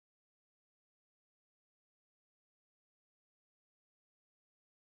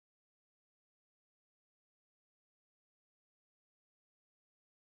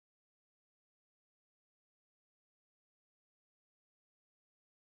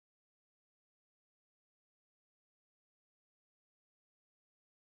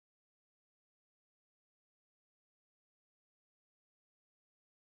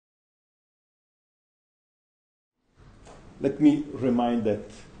let me remind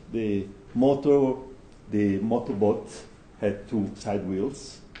that the motorbot had 2 side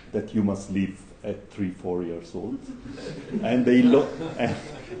wheels that you must leave at 3-4 years old, and and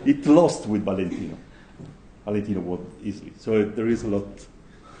it lost with Valentino. Valentino won easily, so there is a lot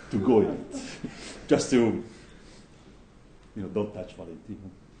to go in it. Just to, don't touch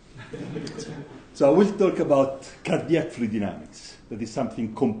Valentino. So I will talk about cardiac fluid dynamics. That is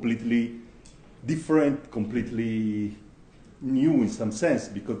something completely different, completely new in some sense,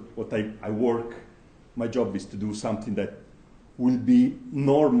 because what I work, my job is to do something that will be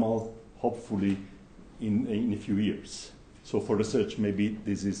normal, hopefully, in a few years. So for research, maybe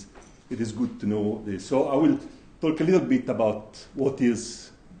it is good to know this. So I will talk a little bit about what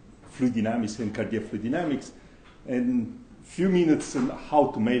is fluid dynamics and cardiac fluid dynamics, and a few minutes on how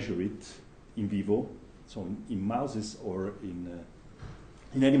to measure it in vivo, so in mouses or in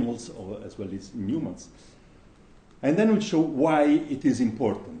animals, or as well as in humans. And then we'll show why it is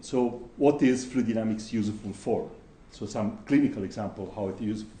important. So what is fluid dynamics useful for? So some clinical example of how it is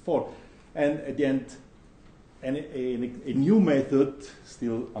useful for. And at the end, a new method,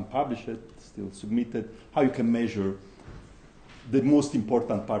 still unpublished, still submitted, how you can measure the most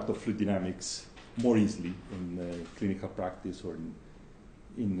important part of fluid dynamics more easily in clinical practice or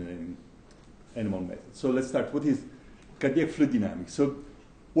in animal methods. So let's start. What is cardiac fluid dynamics? So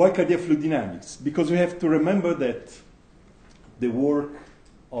why cardiac fluid dynamics? Because we have to remember that the work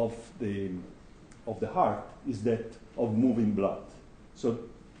of the heart is that of moving blood. So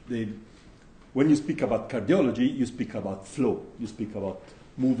when you speak about cardiology, you speak about flow. You speak about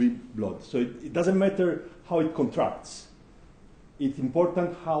moving blood. So it doesn't matter how it contracts. It's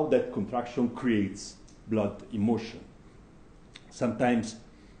important how that contraction creates blood in motion. Sometimes,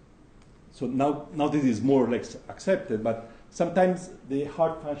 so now this is more or less accepted, but sometimes the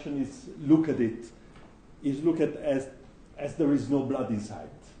heart function is looked at as there is no blood inside,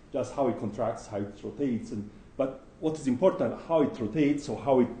 just how it contracts, how it rotates. But what is important, how it rotates or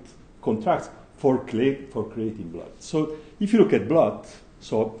how it contracts for creating blood. So if you look at blood,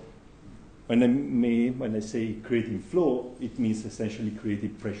 so when I say creating flow, it means essentially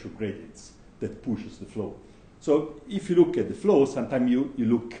creating pressure gradients that pushes the flow. So if you look at the flow, sometimes you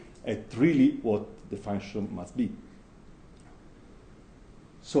look at really what the function must be.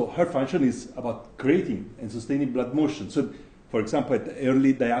 So heart function is about creating and sustaining blood motion. So for example, at the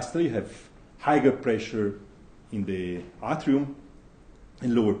early diastole, you have higher pressure in the atrium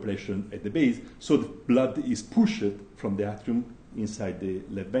and lower pressure at the base. So the blood is pushed from the atrium inside the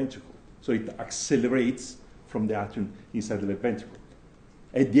left ventricle. So it accelerates from the atrium inside the left ventricle.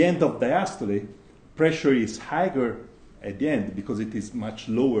 At the end of diastole, pressure is higher at the end because it is much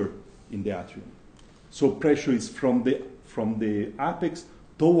lower in the atrium. So pressure is from the apex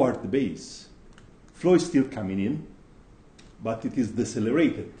toward the base. Flow is still coming in, but it is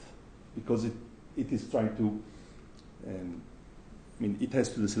decelerated because it is trying to, it has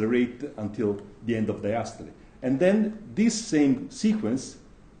to decelerate until the end of diastole. And then this same sequence,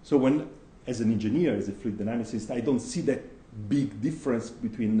 so when, as an engineer, as a fluid dynamicist, I don't see that big difference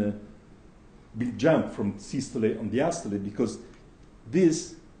between big jump from systole on diastole, because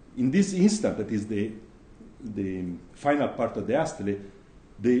in this instant, that is the final part of diastole,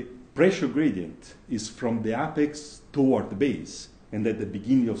 the pressure gradient is from the apex toward the base. And at the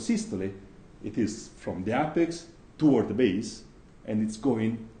beginning of systole, it is from the apex toward the base, and it's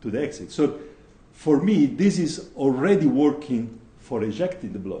going to the exit. So for me, this is already working for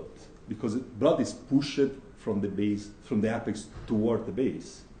ejecting the blood, because blood is pushed from the base, from the apex toward the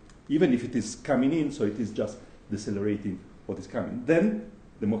base. Even if it is coming in, so it is just decelerating what is coming. Then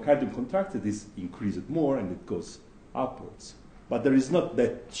the myocardium contracts, it is increased more, and it goes upwards. But there is not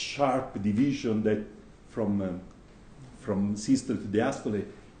that sharp division that from systole to diastole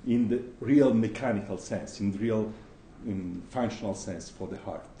in the real mechanical sense, in functional sense for the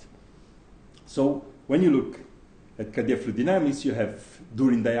heart. So when you look at cardiac fluid dynamics, you have,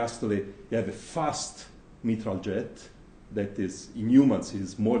 during diastole, you have a fast mitral jet that is, in humans,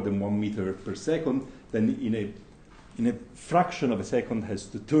 is more than 1 meter per second. Then in a fraction of a second has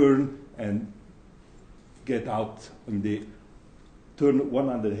to turn and get out turn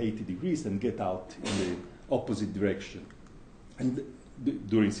 180 degrees and get out in the opposite direction, and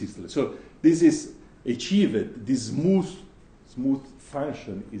during systole. So this is achieved, this smooth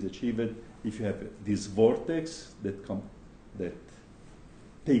function is achieved if you have this vortex that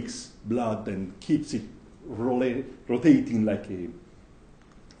takes blood and keeps it rotating like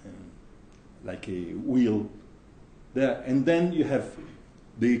a wheel there. And then you have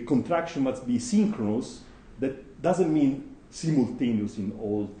the contraction must be synchronous. That doesn't mean simultaneous in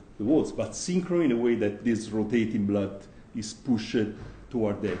all the walls, but synchronous in a way that this rotating blood is pushed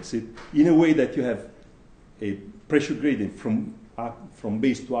toward the exit in a way that you have a pressure gradient from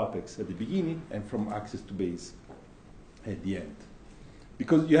base to apex at the beginning and from axis to base at the end.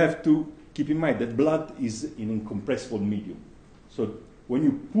 Because you have to keep in mind that blood is an incompressible medium. So when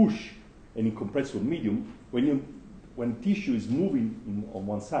you push an incompressible medium, when tissue is moving on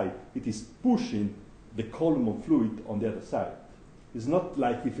one side, it is pushing the column of fluid on the other side. It's not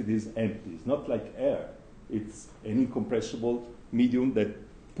like if it is empty. It's not like air. It's an incompressible medium that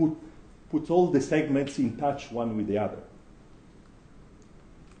puts all the segments in touch one with the other.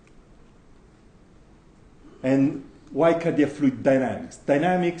 And why cardiac fluid dynamics?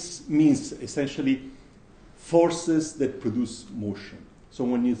 Dynamics means essentially forces that produce motion. So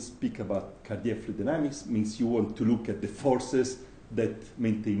when you speak about cardiac fluid dynamics, means you want to look at the forces that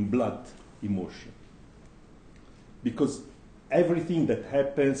maintain blood in motion. Because everything that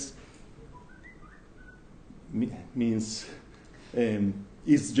happens means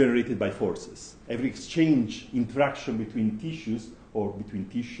is generated by forces. Every exchange, interaction between tissues or between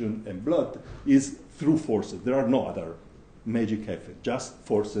tissue and blood is through forces. There are no other magic effect, just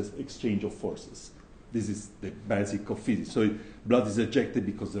forces, exchange of forces. This is the basic of physics. So blood is ejected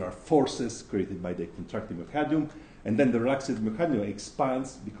because there are forces created by the contracting myocardium, and then the relaxed myocardium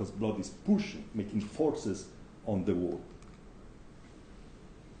expands because blood is pushing, making forces on the wall.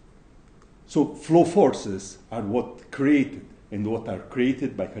 So flow forces are what created and what are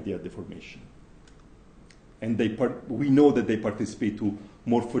created by cardiac deformation. And we know that they participate to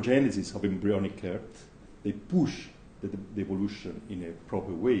morphogenesis of embryonic heart. They push the evolution in a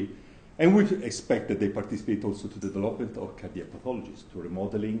proper way. And we expect that they participate also to the development of cardiac pathologies, to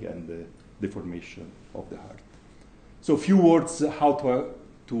remodeling and the deformation of the heart. So a few words how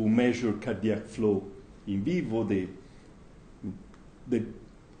to measure cardiac flow in vivo. The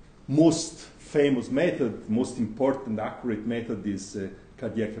most famous method, most important, accurate method is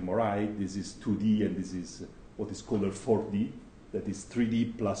cardiac MRI. This is 2D, and this is what is called a 4D. That is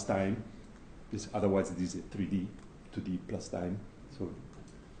 3D plus time. Otherwise, it is a 3D, 2D plus time. So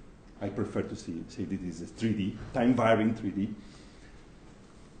I prefer to say that this is 3D, time-varying 3D.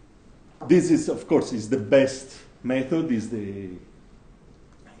 This is, of course, is the best method, is the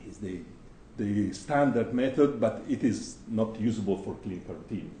standard method, but it is not usable for clinical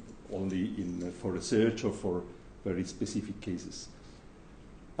routine, only for research or for very specific cases.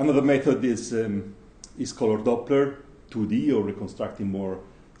 Another method is color Doppler, 2D, or reconstructing more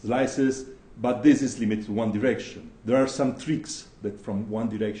slices, but this is limited to one direction. There are some tricks that from one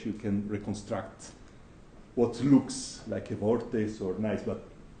direction you can reconstruct what looks like a vortex or nice, but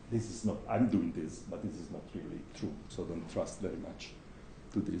this is not, I'm doing this, but this is not really true, so don't trust very much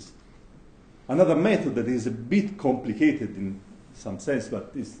to this. Another method that is a bit complicated in some sense,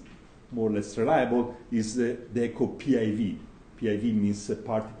 but is more or less reliable, is the echo PIV. PIV means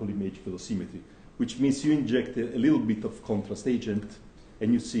particle image velocimetry, which means you inject a little bit of contrast agent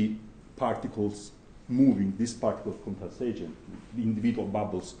and you see particles moving, this particle of contrast agent, the individual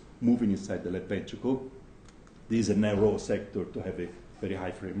bubbles moving inside the left ventricle. This is a narrow sector to have a very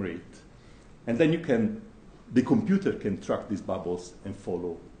high frame rate. And then the computer can track these bubbles and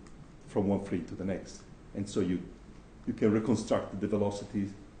follow from one frame to the next. And so you can reconstruct the velocity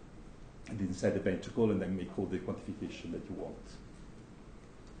inside the ventricle and then make all the quantification that you want.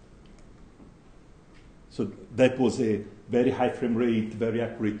 So that was a very high frame rate, very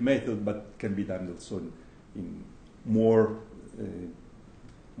accurate method, but can be done also in more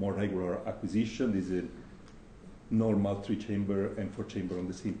regular acquisition. This is a normal 3-chamber and 4-chamber on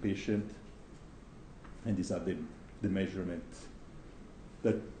the same patient. And these are the measurements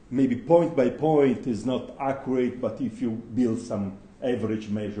that maybe point by point is not accurate, but if you build some average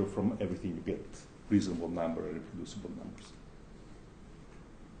measure from everything, you get reasonable number and reproducible numbers.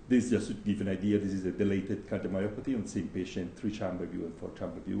 This just to give an idea, this is a dilated cardiomyopathy on the same patient, 3-chamber view and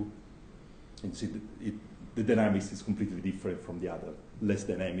 4-chamber view. And see the dynamics is completely different from the other, less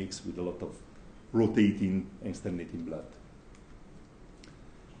dynamics with a lot of rotating and stagnating blood.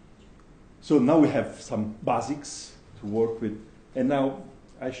 So now we have some basics to work with, and now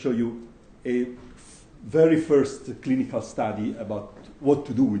I show you a very first clinical study about what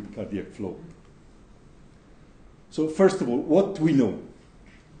to do with cardiac flow. So first of all, what we know,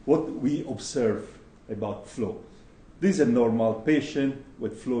 what we observe about flow. This is a normal patient where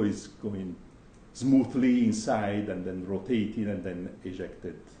flow is going smoothly inside and then rotating and then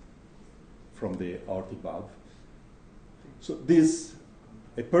ejected from the aortic valve. So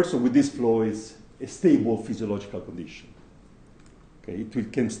a person with this flow is a stable physiological condition. Okay,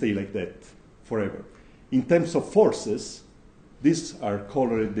 can stay like that forever. In terms of forces, these are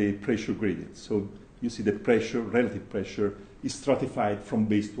colored the pressure gradients. So you see the pressure, relative pressure, is stratified from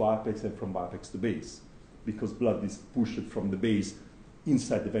base to apex and from apex to base, because blood is pushed from the base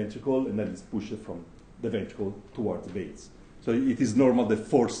inside the ventricle and then it's pushed from the ventricle towards the base. So it is normal that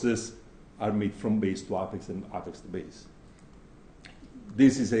forces are made from base to apex and apex to base.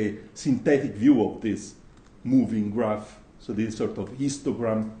 This is a synthetic view of this moving graph. So this is sort of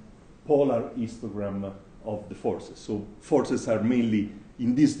histogram, polar histogram of the forces. So forces are mainly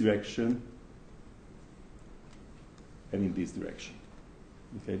in this direction and in this direction.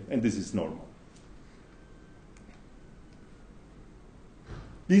 Okay? And this is normal.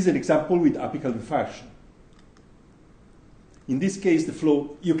 This is an example with apical infarction. In this case, the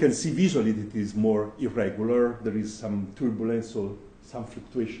flow, you can see visually that it is more irregular. There is some turbulence or some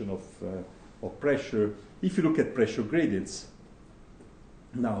fluctuation of pressure. If you look at pressure gradients,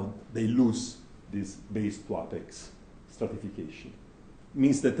 now they lose this base to apex stratification.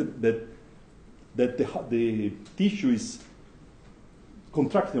 Means that the tissue is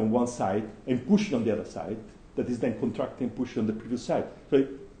contracting on one side and pushing on the other side, that is then contracting and pushing on the previous side. So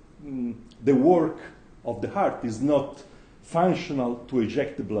the work of the heart is not functional to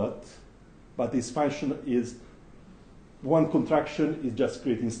eject the blood, but its function is one contraction is just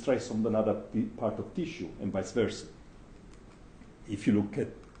creating stress on another part of tissue and vice versa. If you look at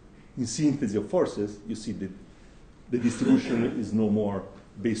in synthesis of forces, you see that the distribution is no more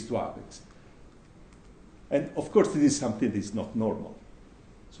base to apex. And of course, this is something that is not normal.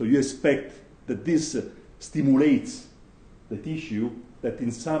 So you expect that this stimulates the tissue that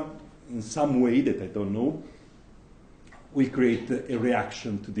in some way that I don't know, will create a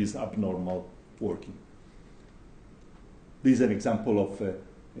reaction to this abnormal working. This is an example of a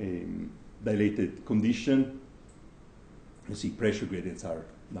dilated condition. You see pressure gradients are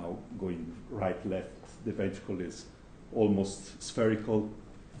now going right, left. The ventricle is almost spherical,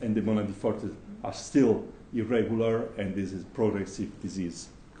 and the monadic forces are still irregular, and this is progressive disease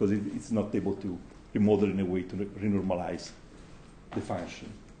because it's not able to remodel in a way to renormalize the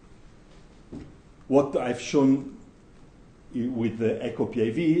function. What I've shown with the echo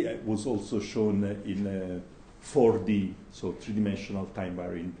PIV was also shown in 4D, so three-dimensional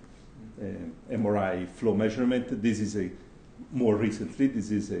time-varying MRI flow measurement. This is more recently.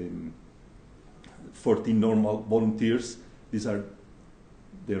 This is 14 normal volunteers. These are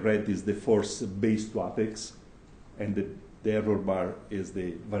the red is the force base to apex, and the error bar is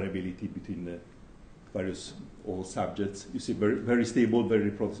the variability between the various all subjects. You see very stable,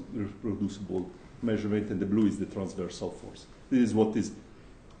 very reproducible measurement, and the blue is the transversal force. This is what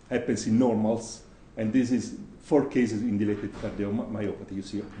happens in normals, and this is 4 cases in dilated cardiomyopathy. You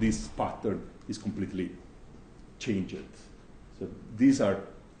see this pattern is completely changed. So these are,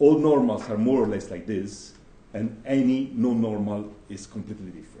 all normals are more or less like this, and any non-normal is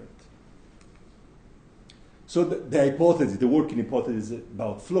completely different. So the hypothesis, the working hypothesis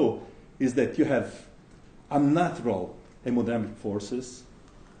about flow is that you have unnatural hemodynamic forces,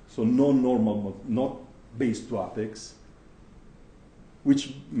 so non-normal, not base to apex,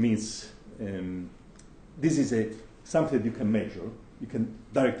 which means this is something that you can measure. You can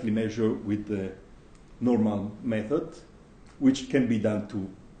directly measure with the normal method, which can be done to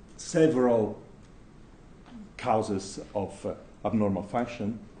several causes of abnormal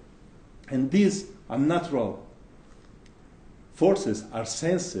function. And these unnatural forces are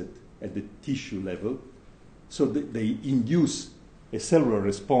sensed at the tissue level, so that they induce a cellular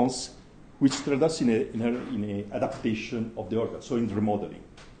response which results in an adaptation of the organ, so in remodeling.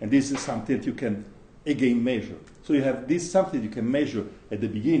 And this is something that you can, again, measure. So you have this something you can measure at the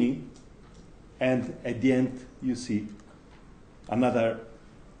beginning, and at the end you see another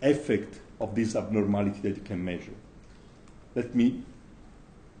effect of this abnormality that you can measure. Let me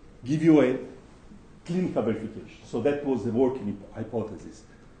give you a clinical verification. So that was the working hypothesis.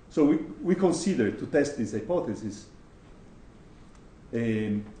 So we considered, to test this hypothesis,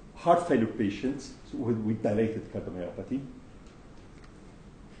 heart failure patients with dilated cardiomyopathy,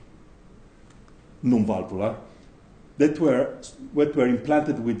 non-valvular, that were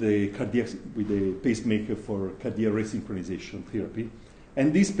implanted with a pacemaker for cardiac resynchronization therapy.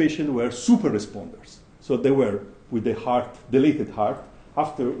 And these patients were super responders. So they were with the heart, dilated heart.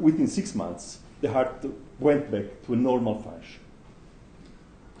 Within 6 months, the heart went back to a normal function.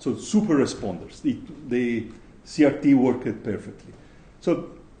 So super responders. The CRT worked perfectly.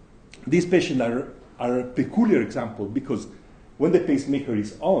 So these patients are a peculiar example because when the pacemaker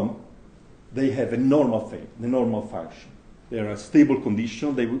is on, they have a normal thing, the normal function. They are a stable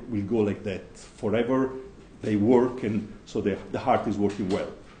condition. They will go like that forever. They work, and so the heart is working well.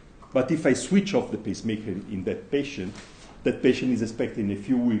 But if I switch off the pacemaker in that patient is expected in a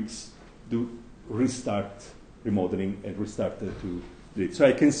few weeks to restart remodeling and restart to do it. So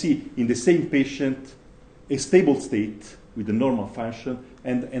I can see in the same patient a stable state with a normal function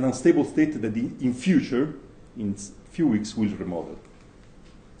and an unstable state that in future, in few weeks, will remodel.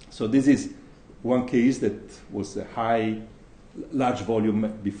 So this is one case that was a large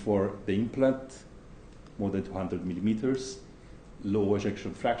volume before the implant, more than 200 millimeters, low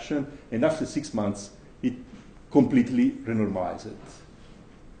ejection fraction, and after 6 months, it completely renormalized it.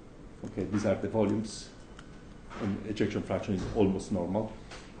 Okay, these are the volumes, and ejection fraction is almost normal.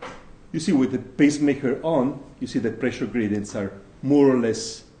 You see with the pacemaker on, you see the pressure gradients are more or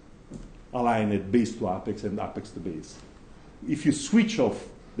less aligned at base to apex and apex to base. If you switch off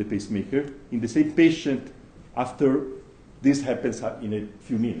the pacemaker, in the same patient, after this happens in a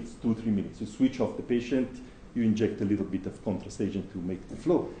few minutes, 2-3 minutes, you switch off the patient, you inject a little bit of contrast agent to make the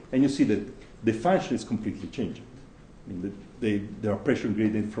flow, and you see that the function is completely changing. I mean, there are pressure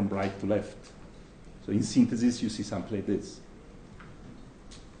gradients from right to left. So in synthesis, you see something like this.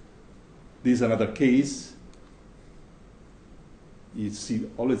 This is another case. You see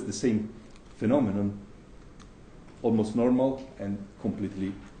always the same phenomenon, almost normal and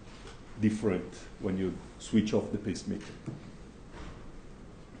completely different when you switch off the pacemaker.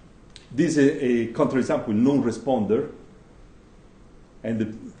 This is a counterexample, non-responder,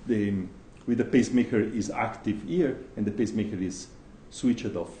 and with the pacemaker is active here, and the pacemaker is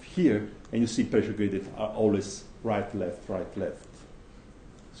switched off here, and you see pressure gradients are always right, left, right, left.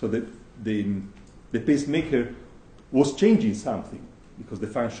 So the pacemaker was changing something because the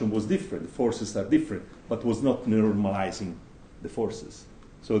function was different, the forces are different, but was not normalizing the forces.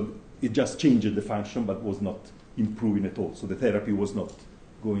 So it just changed the function, but was not improving at all. So the therapy was not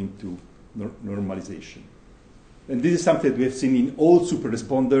going to normalization. And this is something that we have seen in all super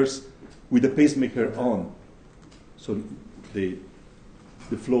responders with the pacemaker on. So the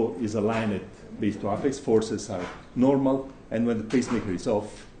flow is aligned at base to apex, forces are normal, and when the pacemaker is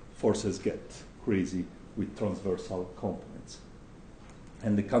off, forces get crazy with transversal components.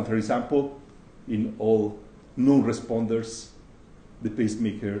 And the counterexample, in all non-responders, the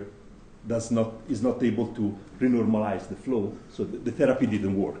pacemaker is not able to renormalize the flow, so the therapy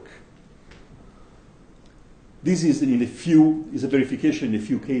didn't work. This is is a verification in a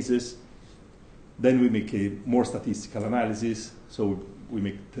few cases. Then we make a more statistical analysis. So we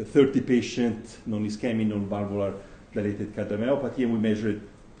make 30 patient non-ischemic, non-valvular dilated cardiomyopathy, and we measured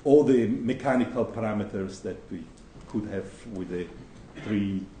all the mechanical parameters that we could have with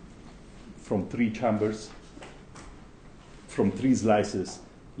from 3 chambers, from 3 slices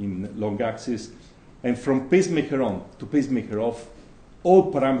in long axis, and from pacemaker on to pacemaker off,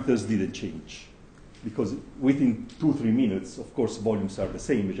 all parameters didn't change. Because within 2-3 minutes, of course, volumes are the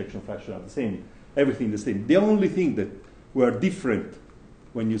same, ejection fraction are the same, everything the same. The only thing that were different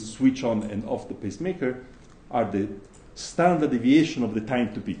when you switch on and off the pacemaker are the standard deviation of the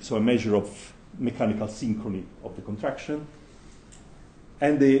time to peak, so a measure of mechanical synchrony of the contraction,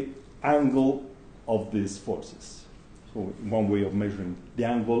 and the angle of these forces. So one way of measuring the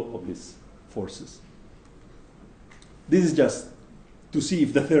angle of these forces. This is just to see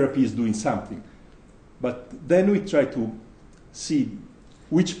if the therapy is doing something. But then we try to see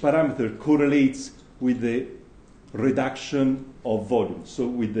which parameter correlates with the reduction of volume, so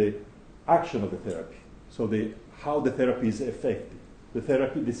with the action of the therapy. So how the therapy is effective. The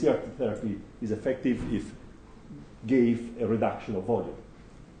CRT therapy is effective if gave a reduction of volume.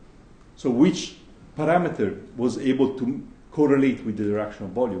 So which parameter was able to correlate with the reduction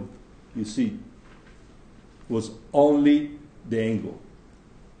of volume? You see, was only the angle,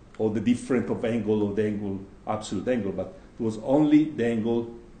 or the difference of angle, or the angle, absolute angle, but it was only the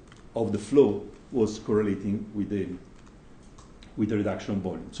angle of the flow was correlating with the reduction of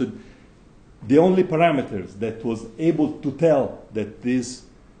volume. So the only parameters that was able to tell that this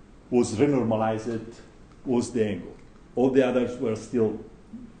was renormalized was the angle. All the others were still,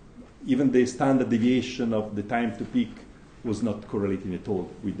 even the standard deviation of the time to peak was not correlating at all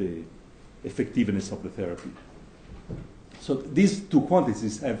with the effectiveness of the therapy. So these 2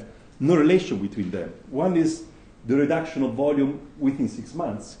 quantities have no relation between them. One is the reduction of volume within 6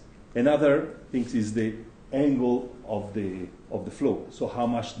 months. Another thing is the angle of the flow. So how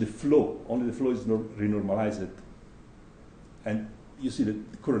much the flow, only the flow is renormalized. And you see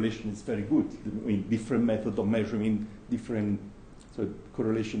that the correlation is very good. I mean, different method of measuring, so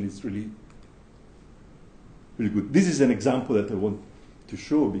correlation is really, really good. This is an example that I want to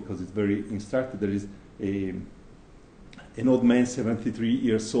show because it's very instructive. There is an old man, 73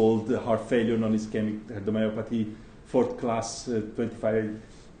 years old, heart failure, non-ischemic cardiomyopathy, 4th class, 25%,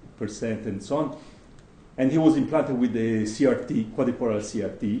 and so on. And he was implanted with a CRT, quadripolar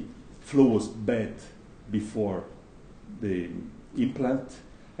CRT, flow was bad before the implant,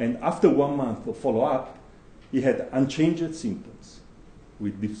 and after 1 month of follow-up, he had unchanged symptoms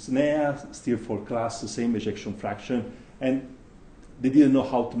with dyspnea, still 4 class, the same ejection fraction, and they didn't know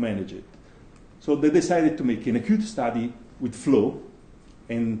how to manage it. So they decided to make an acute study with flow,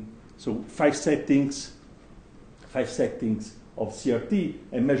 and so 5 settings of CRT,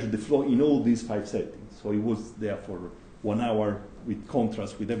 and measure the flow in all these 5 settings. So he was there for 1 hour with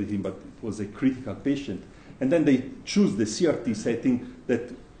contrast, with everything, but it was a critical patient. And then they choose the CRT setting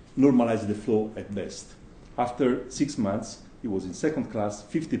that normalized the flow at best. After 6 months, he was in 2nd class,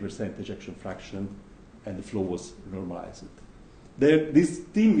 50% ejection fraction, and the flow was normalized. This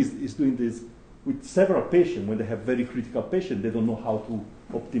team is doing this with several patients. When they have very critical patients, they don't know how to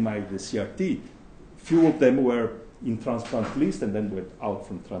optimize the CRT. Few of them were in transplant list and then went out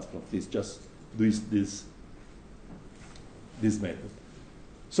from transplant list, just doing this method.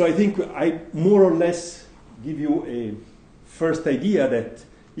 So I think I more or less give you a first idea that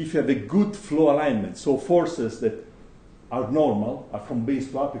if you have a good flow alignment, so forces that are normal, are from base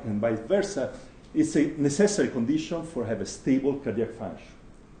to apical and vice versa, it's a necessary condition for have a stable cardiac function,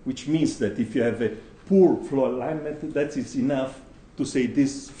 which means that if you have a poor flow alignment, that is enough to say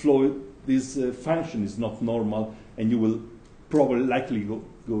this function is not normal, and you will probably likely go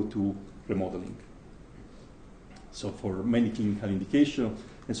to remodeling. So for many clinical indications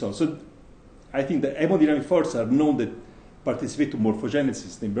and so on. So I think the hemodynamic forces are known that participate to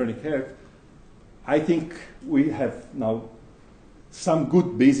morphogenesis in burning heart. I think we have now some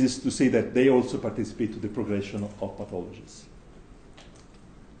good basis to say that they also participate to the progression of pathologies.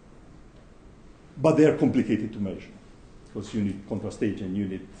 But they are complicated to measure, because you need contrast agent, you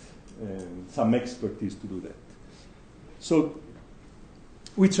need some expertise to do that. So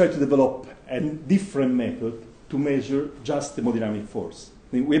we try to develop a different method to measure just the hemodynamic force.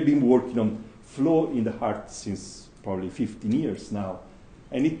 I mean, we've been working on flow in the heart since probably 15 years now,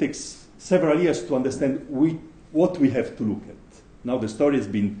 and it takes several years to understand what we have to look at. Now the story has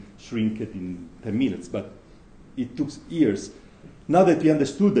been shrinked in 10 minutes, but it took years. Now that we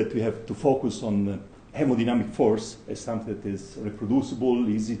understood that we have to focus on hemodynamic force as something that is reproducible,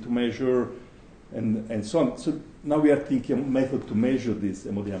 easy to measure, and so on. So now we are thinking of a method to measure this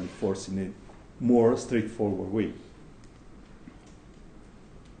hemodynamic force in a more straightforward way.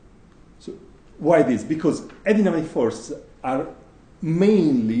 So why this? Because hemodynamic forces are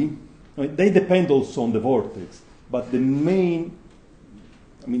mainly, they depend also on the vortex, but the main,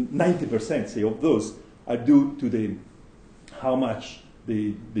 90% say of those are due to how much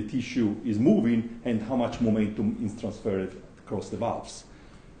the tissue is moving and how much momentum is transferred across the valves.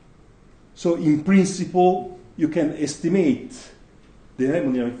 So in principle, you can estimate the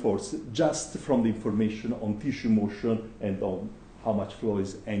hemodynamic force just from the information on tissue motion and on how much flow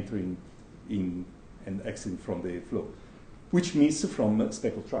is entering in and exiting from the flow, which means from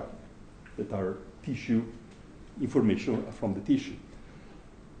speckle tracking, that are tissue information from the tissue.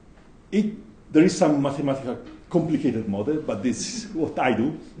 There is some mathematical complicated model, but this is what I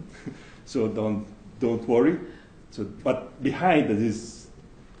do, so don't worry. So, but behind this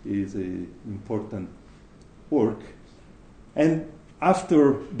is a important work. And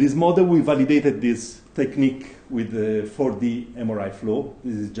after this model, we validated this technique with the 4D MRI flow.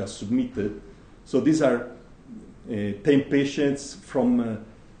 This is just submitted. So these are 10 patients from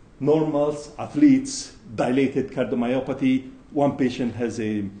normals, athletes, dilated cardiomyopathy. One patient has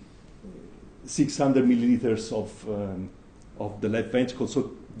a 600 milliliters of the left ventricle.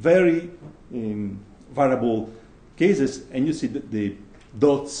 So very variable cases. And you see the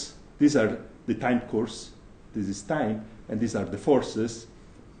dots. These are the time course. This is time. And these are the forces.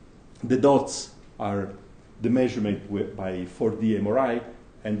 The dots are the measurement by 4D MRI.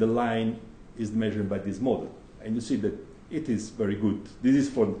 And the line is measured by this model. And you see that it is very good. This is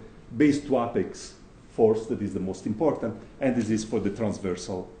for base to apex force, that is the most important. And this is for the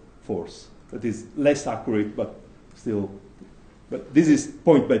transversal force. That is less accurate, but still. But this is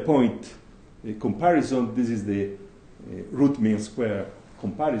point by point comparison. This is the root mean square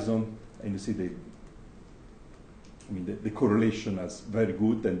comparison, and you see the correlation is very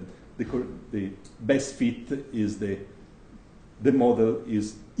good, and the best fit is the model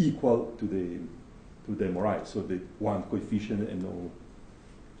is equal to the MRI, so the one coefficient and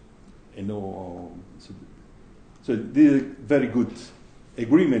no. So this is very good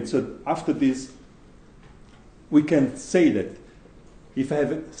agreement. So after this, we can say that if I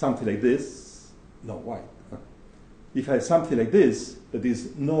have something like this, if I have something like this, that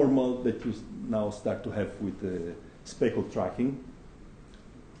is normal, that you now start to have with the speckle tracking,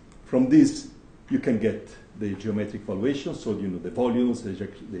 from this you can get the geometric valuation, so you know the volumes, the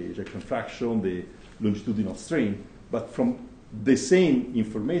ejection fraction, the longitudinal strain. But from the same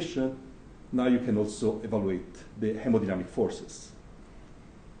information, now you can also evaluate the hemodynamic forces.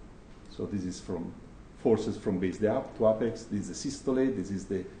 So this is from forces from base to apex. This is the systole. This is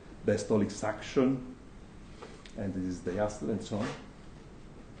the diastolic suction, and this is diastole, and so on.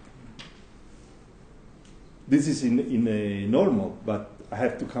 This is in a normal, but I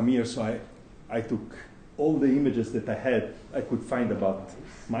have to come here, so I took all the images that I could find about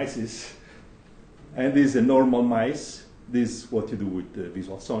mice, and this is a normal mice. This is what you do with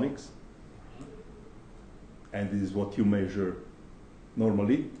visual sonics, and this is what you measure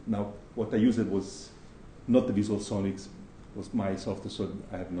normally. Now, what I used was not the visual sonics, it was my software, so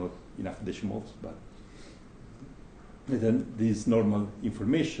I have not enough decimals, but and then this normal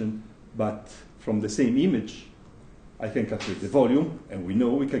information, but from the same image, I can calculate the volume, and we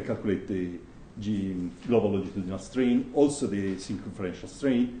know we can calculate the global longitudinal strain, also the circumferential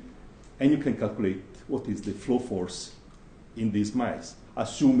strain, and you can calculate what is the flow force in these mice,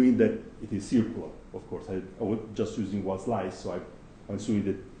 assuming that it is circular. Of course, I was just using one slice, so I'm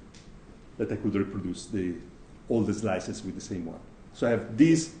assuming that I could reproduce all the slices with the same one. So I have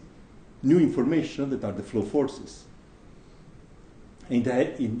this new information that are the flow forces. And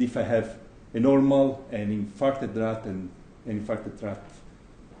if I have a normal, an infarcted rat, and an infarcted rat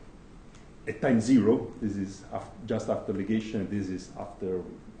at time 0, this is just after ligation, and this is after,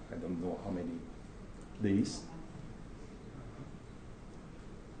 I don't know how many days.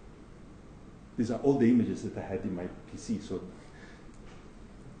 These are all the images that I had in my PC.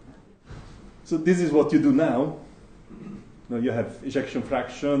 So this is what you do now. Now you have ejection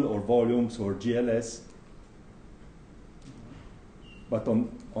fraction or volumes or GLS, but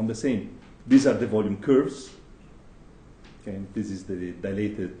on the same. These are the volume curves. Okay, and this is the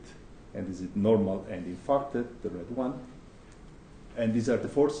dilated, and this is normal and infarcted, the red one. And these are the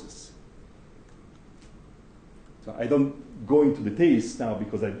forces. So I don't go into details now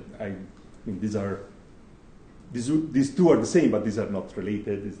because I mean these two are the same, but these are not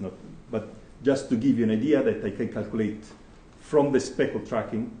related. It's not. But just to give you an idea that I can calculate from the speckle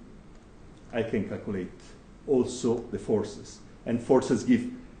tracking, I can calculate also the forces, and forces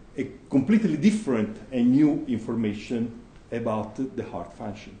give a completely different and new information about the heart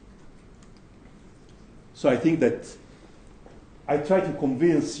function. So I think that I try to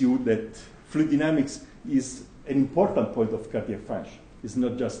convince you that fluid dynamics is an important point of cardiac function. It's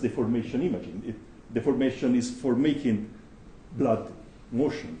not just deformation imaging. Deformation is for making blood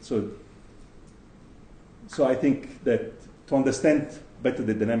motion. So I think that to understand better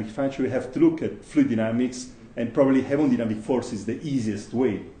the dynamic function, we have to look at fluid dynamics, and probably hemodynamic force is the easiest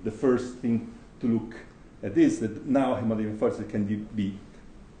way. The first thing to look at is that now hemodynamic forces can be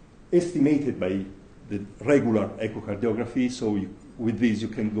estimated by the regular echocardiography. So with this, you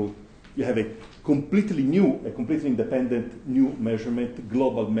can go, you have a completely independent new measurement,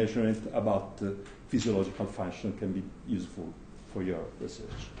 global measurement about physiological function can be useful for your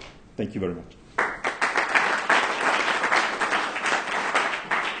research. Thank you very much.